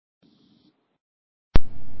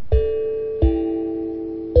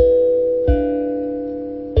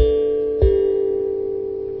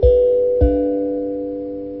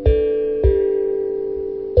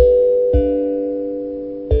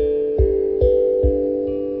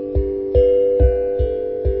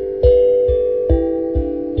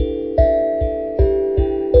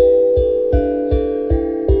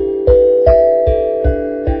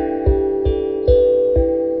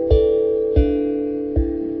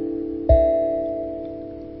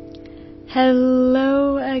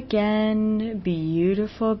Hello again,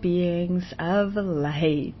 beautiful beings of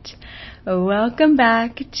light. Welcome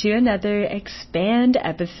back to another Expand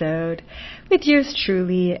episode with yours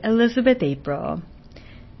truly, Elizabeth April.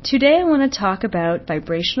 Today I want to talk about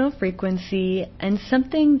vibrational frequency and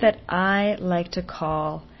something that I like to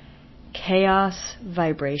call chaos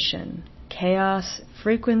vibration, chaos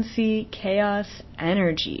frequency, chaos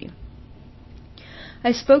energy.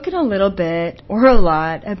 I've spoken a little bit or a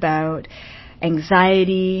lot about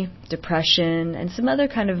anxiety, depression, and some other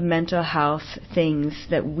kind of mental health things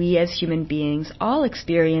that we as human beings all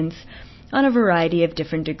experience on a variety of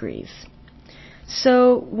different degrees.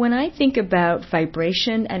 So when I think about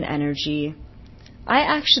vibration and energy, I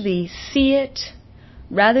actually see it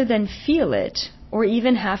rather than feel it or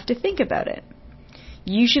even have to think about it.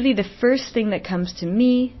 Usually the first thing that comes to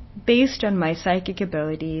me, based on my psychic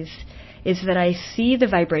abilities, is that I see the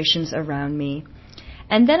vibrations around me,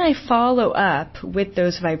 and then I follow up with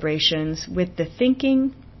those vibrations with the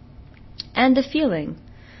thinking and the feeling.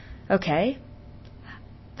 Okay,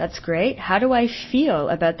 that's great. How do I feel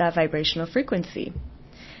about that vibrational frequency?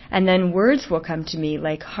 And then words will come to me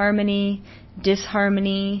like harmony,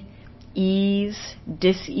 disharmony, ease,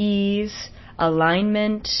 dis-ease,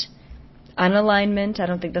 alignment, unalignment, I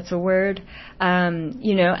don't think that's a word,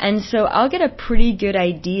 and so I'll get a pretty good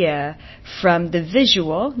idea from the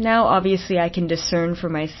visual. Now, obviously, I can discern for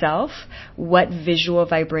myself what visual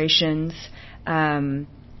vibrations, what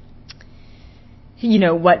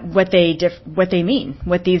they mean,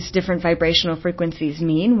 what these different vibrational frequencies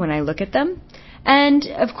mean when I look at them. And,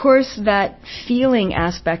 of course, that feeling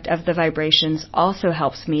aspect of the vibrations also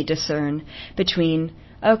helps me discern between,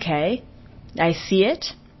 okay, I see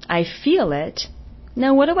it, I feel it.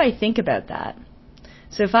 Now, what do I think about that?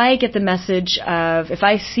 So if I get the message of, if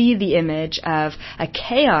I see the image of a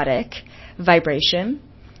chaotic vibration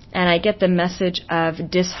and I get the message of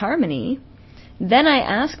disharmony, then I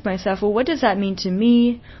ask myself, well, what does that mean to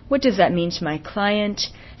me? What does that mean to my client?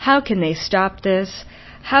 How can they stop this?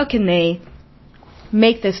 How can they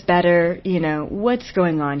make this better? What's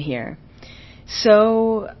going on here?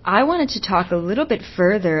 So I wanted to talk a little bit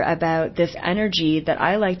further about this energy that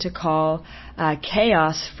I like to call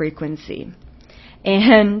chaos frequency.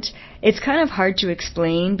 And it's kind of hard to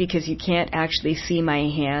explain because you can't actually see my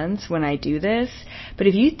hands when I do this. But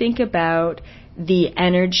if you think about the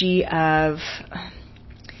energy of,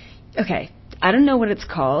 okay, I don't know what it's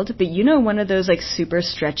called, but one of those super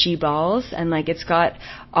stretchy balls, and it's got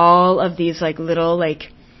all of these little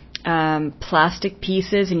plastic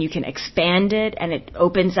pieces, and you can expand it and it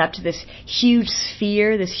opens up to this huge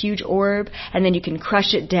sphere, this huge orb, and then you can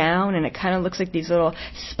crush it down and it kind of looks like these little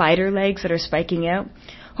spider legs that are spiking out.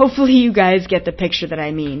 Hopefully you guys get the picture that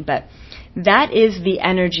I mean, but that is the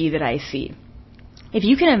energy that I see. If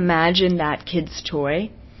you can imagine that kid's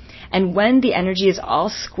toy, and when the energy is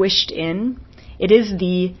all squished in, it is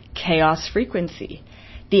the chaos frequency.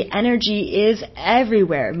 The energy is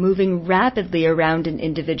everywhere, moving rapidly around an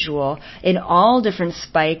individual in all different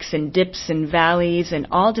spikes and dips and valleys in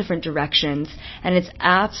all different directions, and it's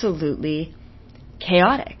absolutely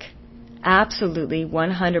chaotic. Absolutely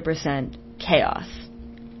 100% chaos.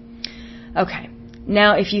 Okay,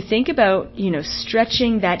 now if you think about,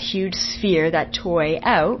 stretching that huge sphere, that toy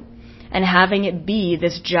out, and having it be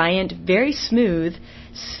this giant, very smooth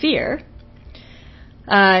sphere,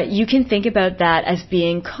 you can think about that as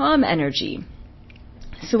being calm energy.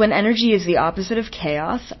 So when energy is the opposite of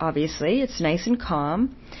chaos, obviously, it's nice and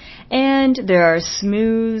calm. And there are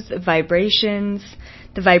smooth vibrations.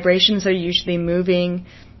 The vibrations are usually moving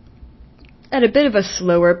at a bit of a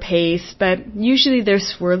slower pace, but usually they're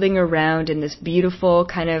swirling around in this beautiful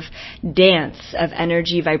kind of dance of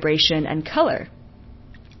energy, vibration, and color.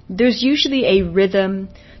 There's usually a rhythm,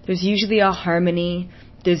 there's usually a harmony,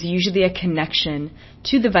 there's usually a connection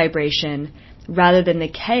to the vibration rather than the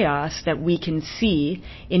chaos that we can see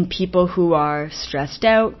in people who are stressed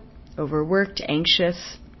out, overworked,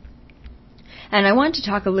 anxious. And I want to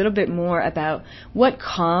talk a little bit more about what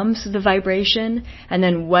calms the vibration and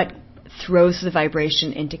then what throws the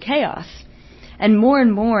vibration into chaos. And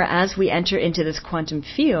more, as we enter into this quantum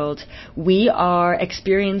field, we are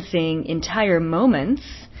experiencing entire moments.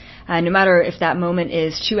 No matter if that moment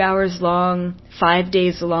is 2 hours long, 5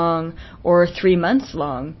 days long, or 3 months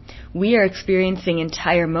long, we are experiencing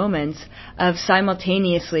entire moments of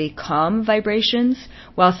simultaneously calm vibrations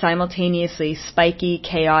while simultaneously spiky,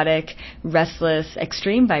 chaotic, restless,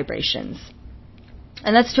 extreme vibrations.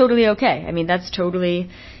 And that's totally okay. I mean, that's totally,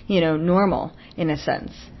 normal in a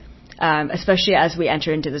sense, especially as we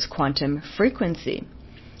enter into this quantum frequency.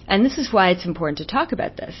 And this is why it's important to talk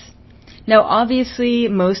about this. Now, obviously,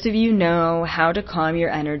 most of you know how to calm your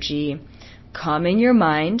energy. Calming your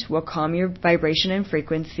mind will calm your vibration and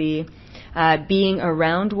frequency. Being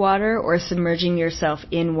around water or submerging yourself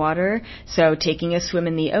in water, so taking a swim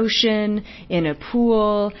in the ocean, in a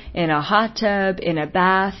pool, in a hot tub, in a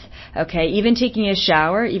bath, okay, even taking a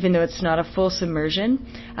shower, even though it's not a full submersion,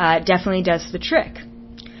 definitely does the trick.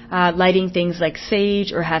 Lighting things like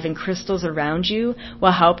sage or having crystals around you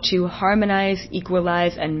will help to harmonize,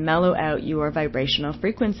 equalize, and mellow out your vibrational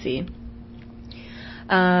frequency.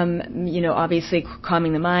 Obviously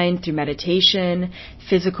calming the mind through meditation.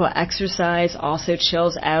 Physical exercise also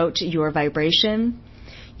chills out your vibration.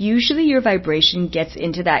 Usually your vibration gets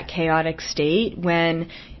into that chaotic state when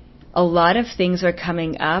a lot of things are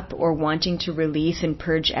coming up or wanting to release and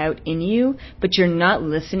purge out in you, but you're not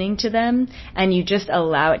listening to them, and you just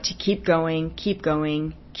allow it to keep going,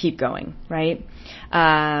 right?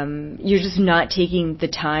 You're just not taking the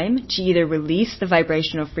time to either release the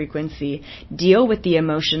vibrational frequency, deal with the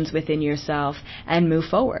emotions within yourself, and move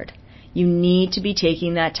forward. You need to be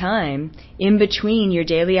taking that time in between your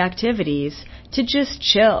daily activities to just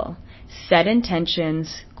chill, set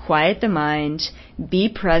intentions, quiet the mind, be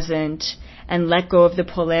present, and let go of the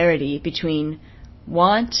polarity between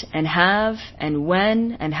want and have and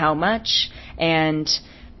when and how much and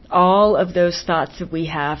all of those thoughts that we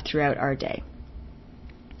have throughout our day.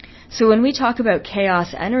 So when we talk about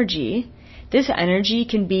chaos energy, this energy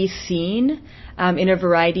can be seen in a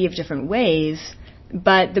variety of different ways,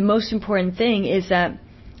 but the most important thing is that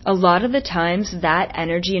a lot of the times that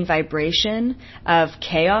energy and vibration of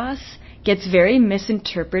chaos gets very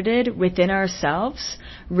misinterpreted within ourselves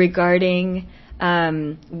regarding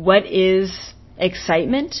what is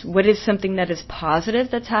excitement, what is something that is positive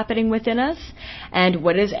that's happening within us, and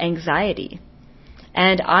what is anxiety.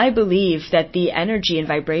 And I believe that the energy and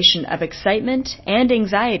vibration of excitement and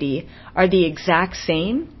anxiety are the exact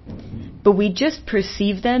same, but we just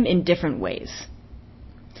perceive them in different ways.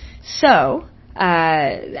 So,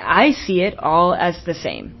 I see it all as the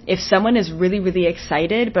same. If someone is really, really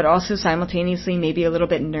excited, but also simultaneously maybe a little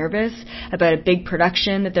bit nervous about a big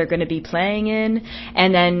production that they're going to be playing in,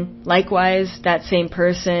 and then likewise that same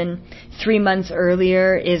person 3 months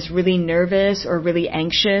earlier is really nervous or really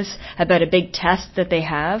anxious about a big test that they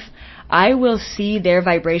have, I will see their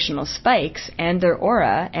vibrational spikes and their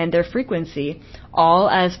aura and their frequency all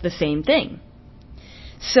as the same thing.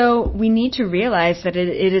 So we need to realize that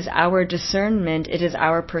it is our discernment, it is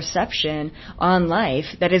our perception on life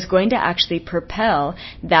that is going to actually propel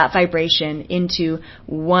that vibration into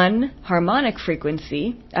one harmonic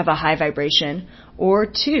frequency of a high vibration or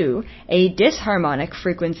two, a disharmonic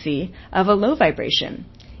frequency of a low vibration.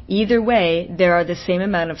 Either way, there are the same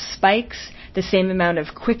amount of spikes, the same amount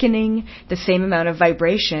of quickening, the same amount of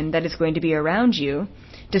vibration that is going to be around you,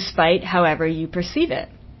 despite however you perceive it.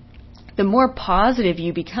 The more positive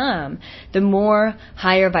you become, the more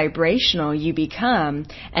higher vibrational you become,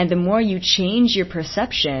 and the more you change your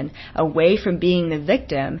perception away from being the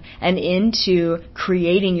victim and into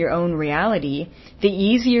creating your own reality, the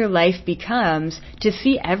easier life becomes to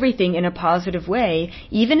see everything in a positive way,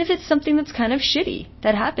 even if it's something that's kind of shitty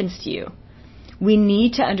that happens to you. We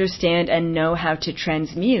need to understand and know how to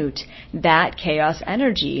transmute that chaos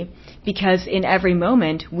energy, because in every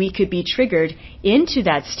moment we could be triggered into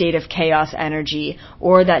that state of chaos energy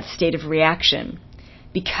or that state of reaction,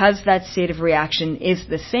 because that state of reaction is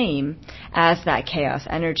the same as that chaos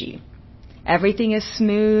energy. Everything is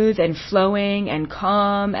smooth and flowing and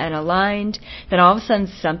calm and aligned, then all of a sudden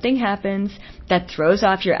something happens that throws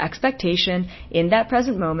off your expectation in that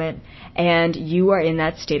present moment, and you are in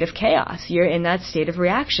that state of chaos. You're in that state of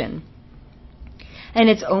reaction. And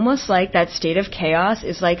it's almost like that state of chaos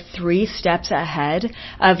is like 3 steps ahead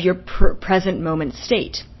of your present moment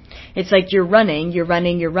state. It's like you're running,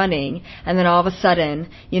 and then all of a sudden,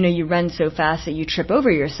 you run so fast that you trip over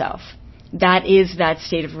yourself. That is that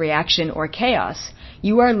state of reaction or chaos.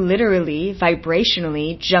 You are literally,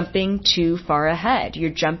 vibrationally jumping too far ahead.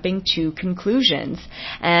 You're jumping to conclusions,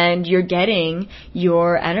 and you're getting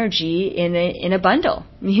your energy in a bundle.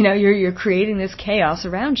 You're creating this chaos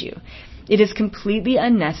around you. It is completely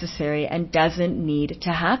unnecessary and doesn't need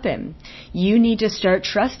to happen. You need to start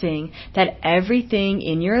trusting that everything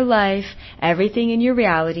in your life, everything in your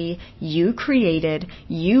reality, you created.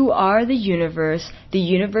 You are the universe. The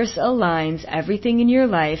universe aligns everything in your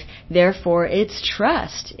life. Therefore, it's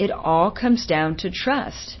trust. It all comes down to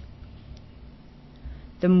trust.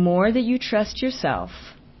 The more that you trust yourself,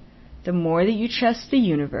 the more that you trust the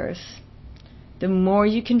universe, the more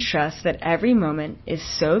you can trust that every moment is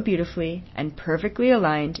so beautifully and perfectly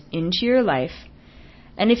aligned into your life,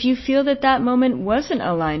 And if you feel that that moment wasn't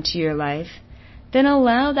aligned to your life, then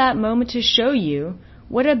allow that moment to show you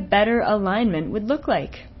what a better alignment would look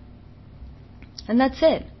like. And that's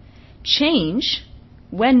it. Change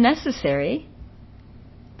when necessary,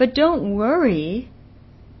 but don't worry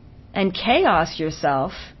and chaos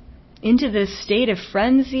yourself into this state of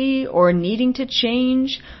frenzy or needing to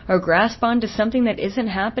change or grasp onto something that isn't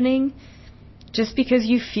happening just because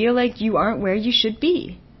you feel like you aren't where you should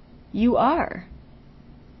be. You are.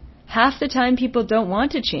 Half the time people don't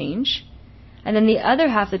want to change, and then the other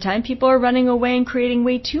half the time people are running away and creating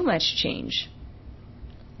way too much change.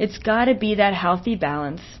 It's got to be that healthy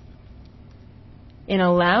balance in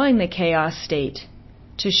allowing the chaos state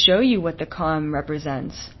to show you what the calm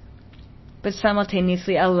represents, but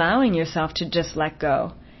simultaneously allowing yourself to just let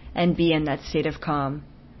go and be in that state of calm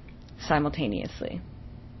simultaneously.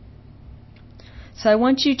 So I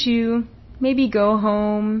want you to maybe go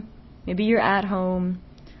home, maybe you're at home,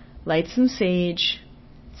 light some sage,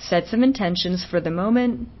 set some intentions for the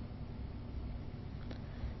moment,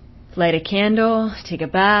 light a candle, take a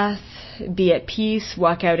bath, be at peace,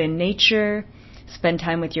 walk out in nature, spend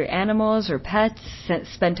time with your animals or pets,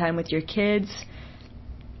 spend time with your kids,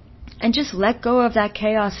 and just let go of that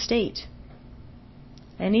chaos state.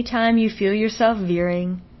 Anytime you feel yourself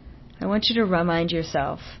veering, I want you to remind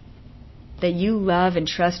yourself that you love and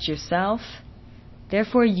trust yourself,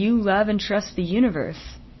 therefore you love and trust the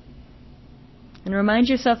universe. And remind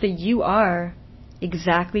yourself that you are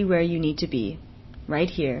exactly where you need to be, right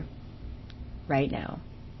here, right now.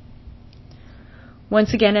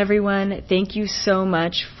 Once again, everyone, thank you so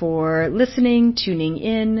much for listening, tuning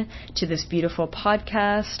in to this beautiful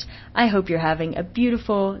podcast. I hope you're having a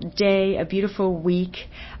beautiful day, a beautiful week.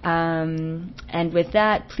 And with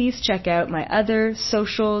that, please check out my other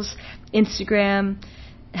socials, Instagram,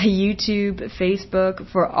 YouTube, Facebook,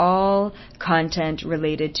 for all content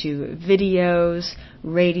related to videos,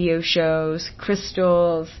 radio shows,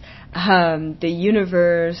 crystals, the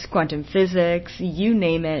universe, quantum physics, you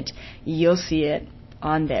name it, you'll see it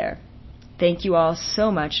on there. Thank you all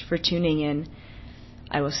so much for tuning in.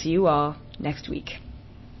 I will see you all next week.